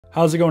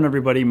How's it going,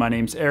 everybody? My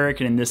name's Eric,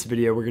 and in this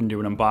video we're going to do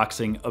an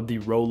unboxing of the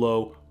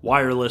Rollo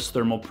wireless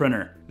thermal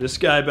printer. This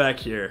guy back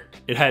here.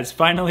 It has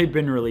finally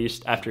been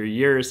released after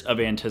years of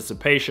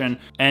anticipation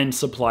and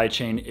supply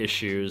chain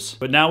issues.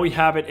 But now we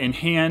have it in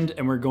hand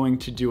and we're going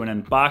to do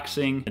an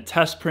unboxing, a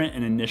test print,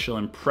 and initial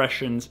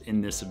impressions in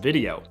this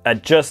video.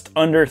 At just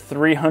under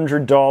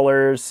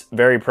 $300,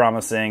 very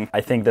promising.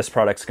 I think this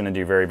product's gonna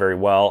do very, very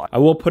well. I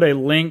will put a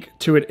link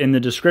to it in the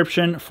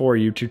description for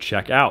you to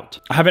check out.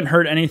 I haven't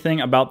heard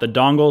anything about the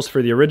dongles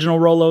for the original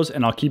Rollos,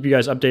 and I'll keep you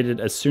guys updated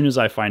as soon as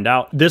I find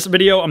out. This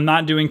video, I'm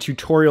not doing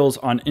tutorials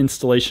on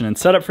installation and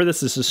setup for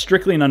this. This is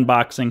strictly an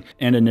unboxing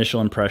and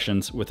initial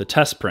impressions with a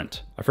test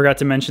print. I forgot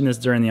to mention this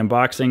during the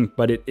unboxing,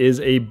 but it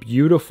is a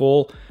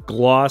beautiful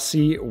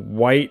glossy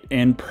white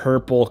and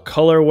purple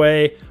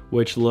colorway,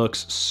 which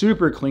looks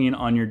super clean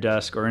on your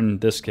desk, or in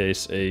this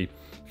case, a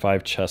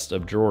 5 chest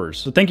of drawers.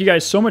 So thank you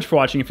guys so much for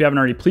watching. If you haven't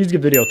already, please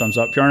give the video a thumbs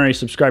up. If you aren't already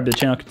subscribed to the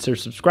channel, consider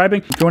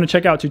subscribing. If you want to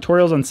check out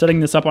tutorials on setting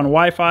this up on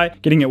Wi-Fi,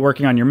 getting it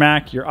working on your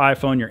Mac, your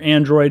iPhone, your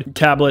Android,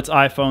 tablets,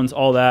 iPhones,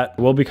 all that,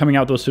 we'll be coming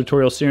out with those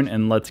tutorials soon,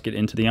 and let's get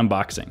into the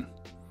unboxing.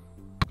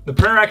 The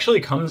printer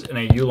actually comes in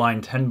a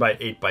Uline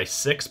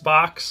 10x8x6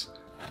 box,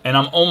 and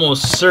I'm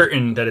almost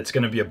certain that it's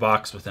gonna be a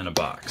box within a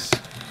box.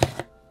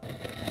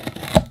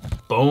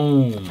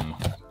 Boom.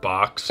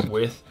 Box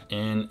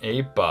within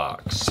a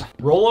box.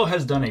 Rollo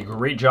has done a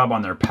great job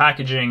on their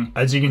packaging.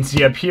 As you can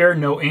see up here,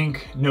 no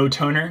ink, no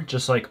toner,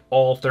 just like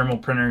all thermal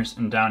printers.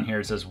 And down here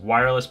it says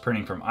wireless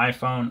printing from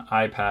iPhone,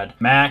 iPad,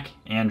 Mac,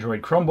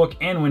 Android, Chromebook,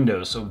 and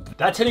Windows. So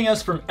that's hitting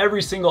us from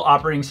every single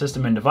operating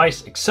system and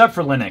device except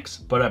for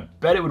Linux, but I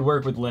bet it would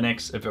work with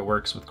Linux if it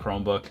works with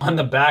Chromebook. On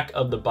the back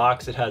of the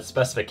box, it has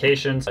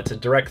specifications. It's a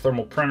direct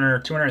thermal printer,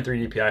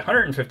 203 dpi,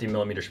 150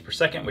 millimeters per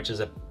second, which is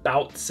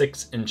about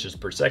 6 inches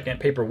per second.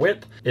 Paper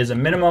width is a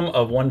minimum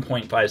of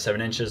 1.57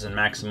 inches and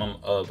maximum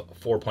of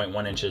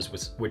 4.1 inches,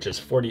 which is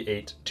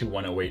 48 to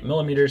 108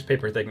 millimeters.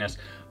 Paper thickness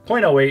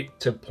 0.08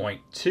 to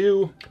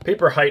 0.2.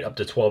 Paper height up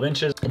to 12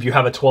 inches. If you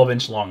have a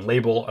 12-inch long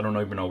label, I don't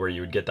even know where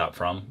you would get that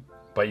from,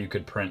 but you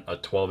could print a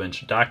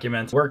 12-inch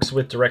document. Works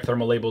with direct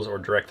thermal labels or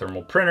direct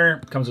thermal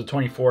printer. Comes with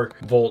 24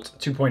 volt,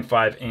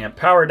 2.5 amp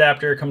power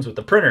adapter. Comes with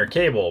the printer,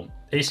 cable,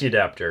 AC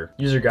adapter,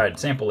 user guide,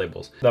 sample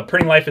labels. The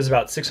printing life is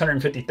about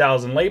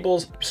 650,000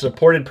 labels.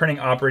 Supported printing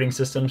operating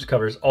systems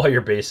covers all your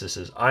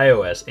bases: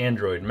 iOS,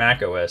 Android,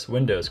 Mac OS,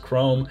 Windows,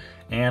 Chrome,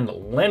 and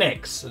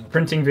Linux.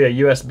 Printing via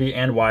USB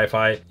and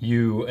Wi-Fi.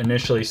 You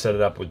initially set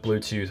it up with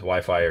Bluetooth,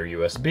 Wi-Fi, or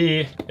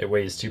USB. It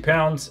weighs 2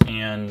 pounds,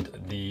 and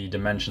the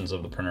dimensions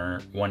of the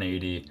printer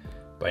 180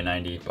 by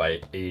 90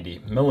 by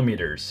 80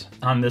 millimeters.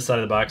 On this side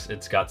of the box,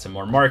 it's got some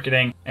more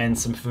marketing and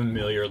some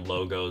familiar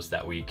logos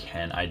that we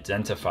can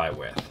identify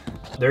with.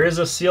 There is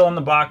a seal on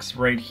the box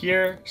right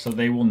here, so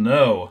they will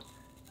know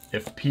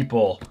if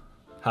people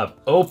have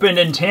opened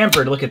and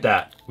tampered. Look at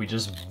that. We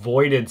just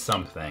voided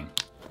something.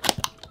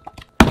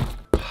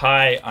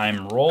 Hi,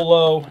 I'm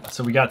Rollo.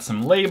 So we got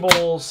some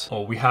labels.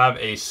 Oh, we have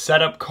a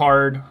setup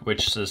card,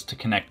 which says to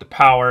connect the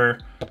power,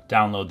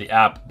 download the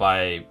app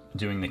by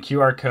doing the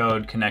QR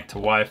code, connect to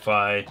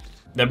Wi-Fi.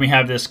 Then we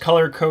have this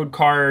color code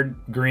card.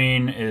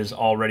 Green is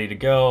all ready to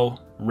go.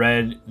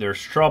 Red,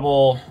 there's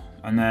trouble.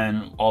 And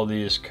then all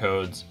these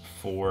codes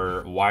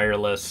for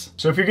wireless.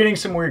 So if you're getting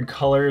some weird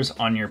colors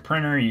on your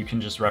printer, you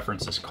can just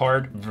reference this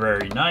card.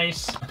 Very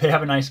nice. They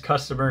have a nice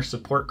customer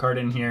support card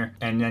in here,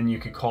 and then you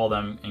could call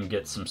them and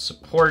get some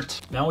support.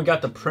 Now we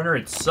got the printer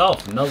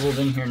itself nuzzled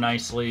in here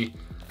nicely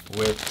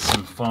with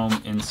some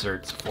foam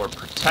inserts for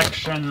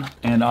protection.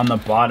 And on the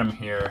bottom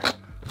here,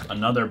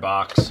 another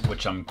box,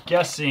 which I'm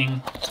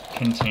guessing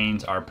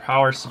contains our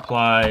power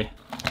supply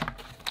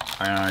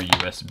and our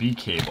USB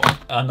cable.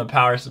 On the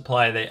power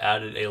supply, they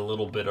added a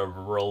little bit of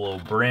Rollo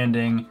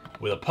branding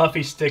with a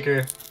puffy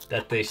sticker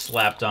that they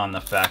slapped on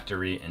the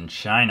factory in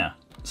China.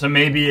 So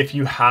maybe if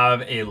you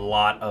have a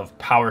lot of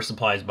power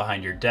supplies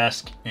behind your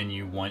desk and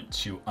you want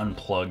to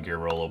unplug your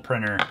Rollo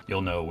printer,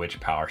 you'll know which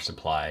power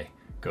supply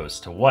goes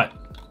to what.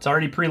 It's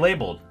already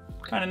pre-labeled,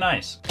 kind of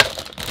nice.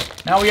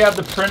 Now we have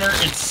the printer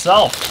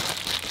itself.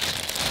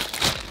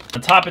 On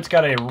top, it's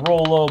got a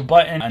Rollo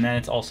button, and then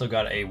it's also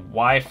got a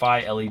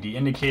Wi-Fi LED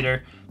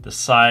indicator. The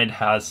side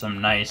has some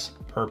nice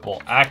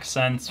purple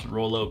accents.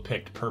 Rollo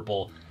picked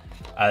purple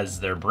as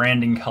their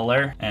branding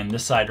color. And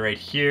this side right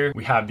here,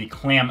 we have the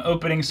clam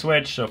opening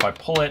switch. So if I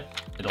pull it,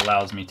 it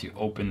allows me to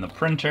open the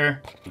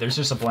printer. There's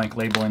just a blank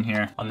label in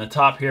here. On the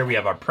top here, we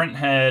have our print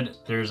head.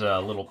 There's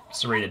a little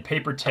serrated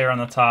paper tear on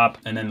the top.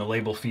 And then the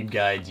label feed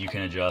guides you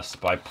can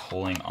adjust by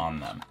pulling on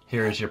them.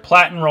 Here is your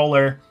platen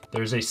roller.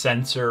 There's a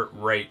sensor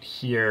right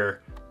here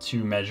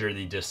to measure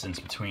the distance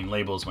between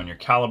labels when you're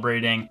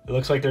calibrating. It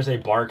looks like there's a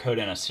barcode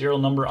and a serial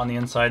number on the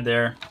inside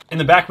there. In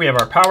the back, we have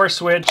our power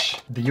switch,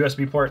 the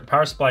USB port, the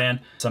power supply in,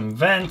 some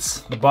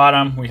vents. The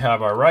bottom, we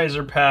have our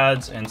riser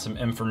pads and some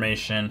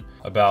information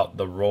about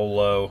the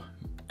Rollo,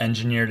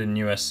 engineered in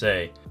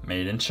USA,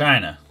 made in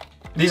China.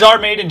 These are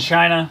made in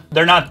China.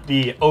 They're not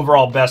the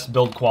overall best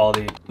build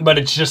quality, but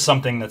it's just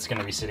something that's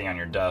gonna be sitting on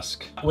your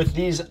desk. With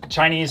these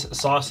Chinese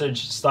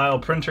sausage style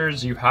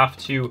printers, you have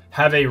to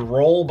have a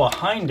roll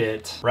behind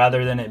it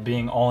rather than it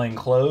being all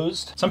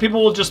enclosed. Some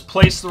people will just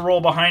place the roll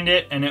behind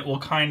it and it will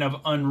kind of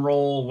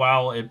unroll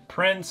while it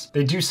prints.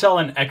 They do sell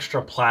an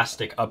extra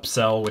plastic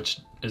upsell, which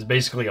is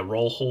basically a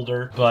roll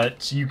holder,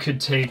 but you could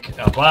take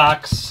a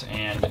box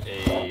and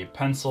a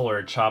pencil or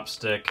a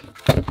chopstick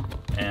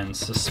and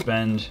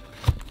suspend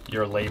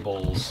your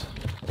labels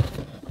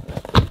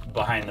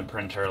behind the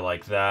printer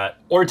like that.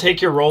 Or take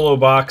your Rollo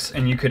box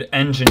and you could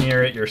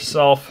engineer it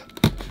yourself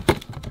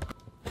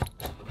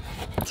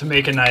to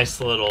make a nice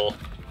little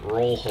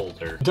roll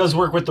holder. It does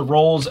work with the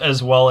rolls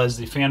as well as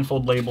the fan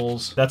fold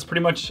labels. That's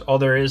pretty much all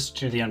there is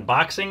to the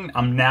unboxing.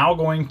 I'm now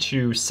going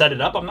to set it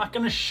up. I'm not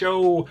going to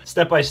show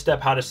step by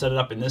step how to set it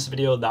up in this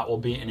video. That will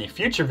be in a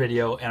future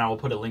video and I will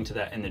put a link to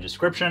that in the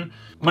description.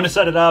 I'm going to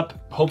set it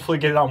up, hopefully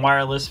get it on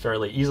wireless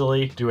fairly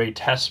easily, do a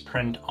test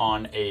print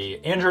on a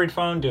Android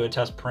phone, do a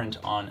test print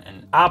on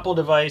an Apple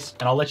device,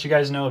 and I'll let you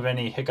guys know of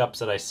any hiccups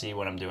that I see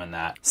when I'm doing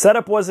that.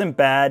 Setup wasn't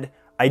bad.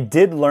 I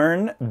did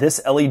learn this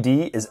LED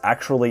is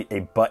actually a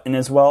button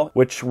as well,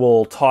 which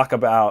we'll talk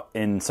about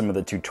in some of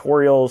the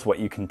tutorials, what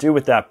you can do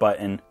with that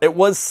button. It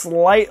was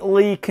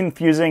slightly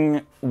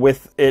confusing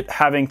with it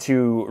having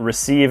to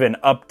receive an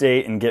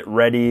update and get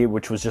ready,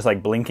 which was just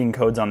like blinking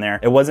codes on there.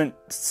 It wasn't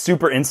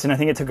super instant. I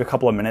think it took a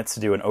couple of minutes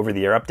to do an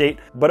over-the-air update,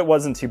 but it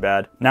wasn't too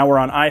bad. Now we're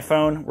on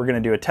iPhone. We're gonna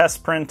do a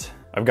test print.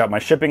 I've got my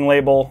shipping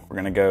label. We're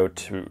gonna go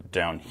to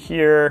down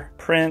here,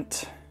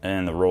 print,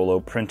 and the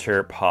Rollo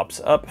printer pops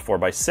up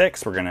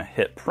 4x6. We're gonna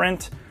hit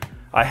print.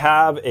 I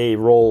have a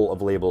roll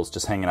of labels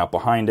just hanging out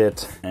behind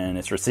it and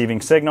it's receiving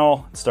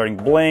signal, it's starting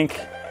to blink.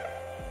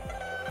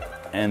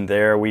 And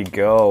there we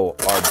go,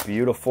 our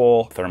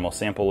beautiful thermal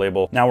sample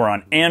label. Now we're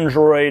on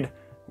Android.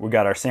 We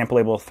got our sample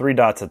label, 3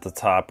 dots at the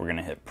top. We're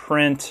gonna hit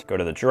print, go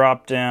to the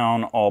drop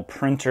down, all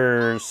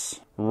printers.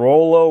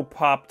 Rollo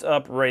popped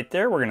up right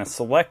there. We're gonna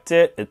select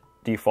it. It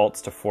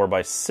defaults to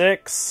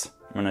 4x6.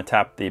 I'm gonna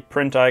tap the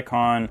print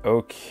icon.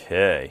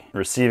 Okay,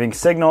 receiving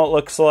signal it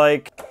looks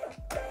like.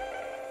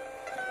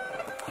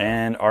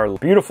 And our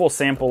beautiful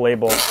sample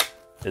label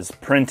is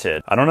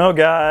printed. I don't know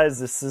guys,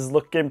 this is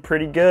looking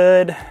pretty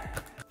good.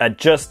 At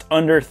just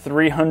under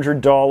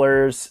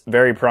 $300,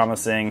 very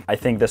promising. I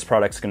think this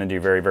product's gonna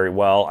do very, very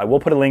well. I will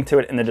put a link to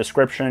it in the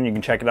description. You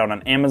can check it out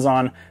on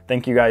Amazon.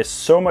 Thank you guys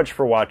so much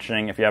for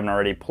watching. If you haven't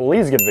already,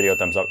 please give the video a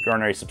thumbs up. If you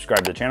aren't already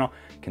subscribed to the channel,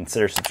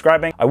 consider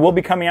subscribing. I will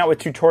be coming out with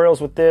tutorials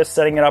with this,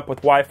 setting it up with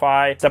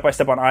Wi-Fi,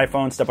 step-by-step on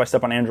iPhone,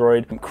 step-by-step on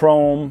Android,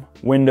 Chrome,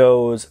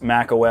 Windows,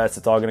 Mac OS.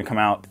 It's all gonna come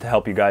out to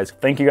help you guys.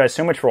 Thank you guys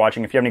so much for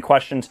watching. If you have any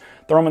questions,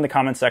 throw them in the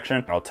comment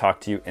section. I'll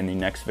talk to you in the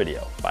next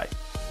video. Bye.